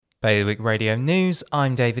Bailiwick Radio News,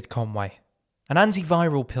 I'm David Conway. An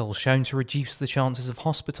antiviral pill shown to reduce the chances of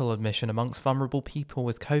hospital admission amongst vulnerable people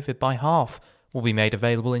with COVID by half will be made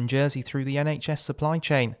available in Jersey through the NHS supply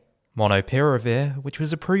chain. Monopiravir, which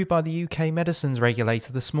was approved by the UK medicines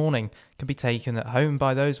regulator this morning, can be taken at home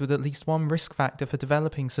by those with at least one risk factor for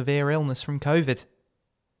developing severe illness from COVID.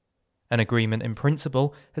 An agreement in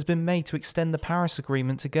principle has been made to extend the Paris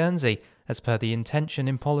Agreement to Guernsey, as per the Intention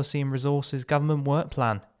in Policy and Resources Government Work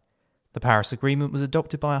Plan. The Paris Agreement was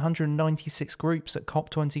adopted by 196 groups at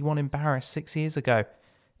COP21 in Paris 6 years ago.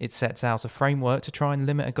 It sets out a framework to try and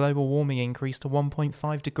limit a global warming increase to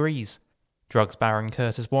 1.5 degrees. Drugs baron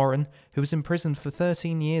Curtis Warren, who was imprisoned for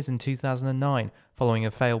 13 years in 2009 following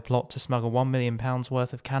a failed plot to smuggle £1 million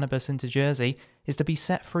worth of cannabis into Jersey, is to be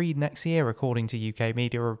set free next year, according to UK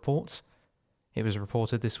media reports. It was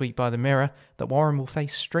reported this week by The Mirror that Warren will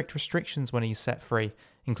face strict restrictions when he's set free,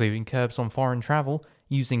 including curbs on foreign travel,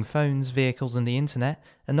 using phones, vehicles and the internet,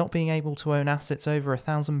 and not being able to own assets over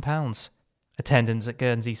 £1,000. Attendance at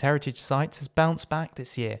Guernsey's heritage sites has bounced back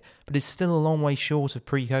this year, but is still a long way short of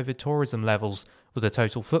pre-COVID tourism levels, with a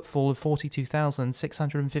total footfall of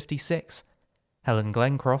 42,656. Helen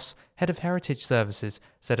Glencross, head of Heritage Services,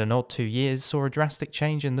 said an odd 2 years saw a drastic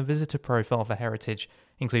change in the visitor profile for Heritage,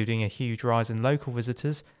 including a huge rise in local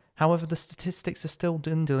visitors. However, the statistics are still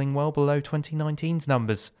dwindling well below 2019's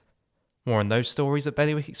numbers. More on those stories at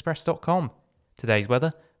bailiwickexpress.com. Today's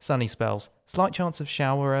weather, sunny spells, slight chance of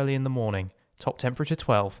shower early in the morning, top temperature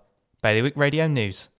 12. Bailiwick Radio News.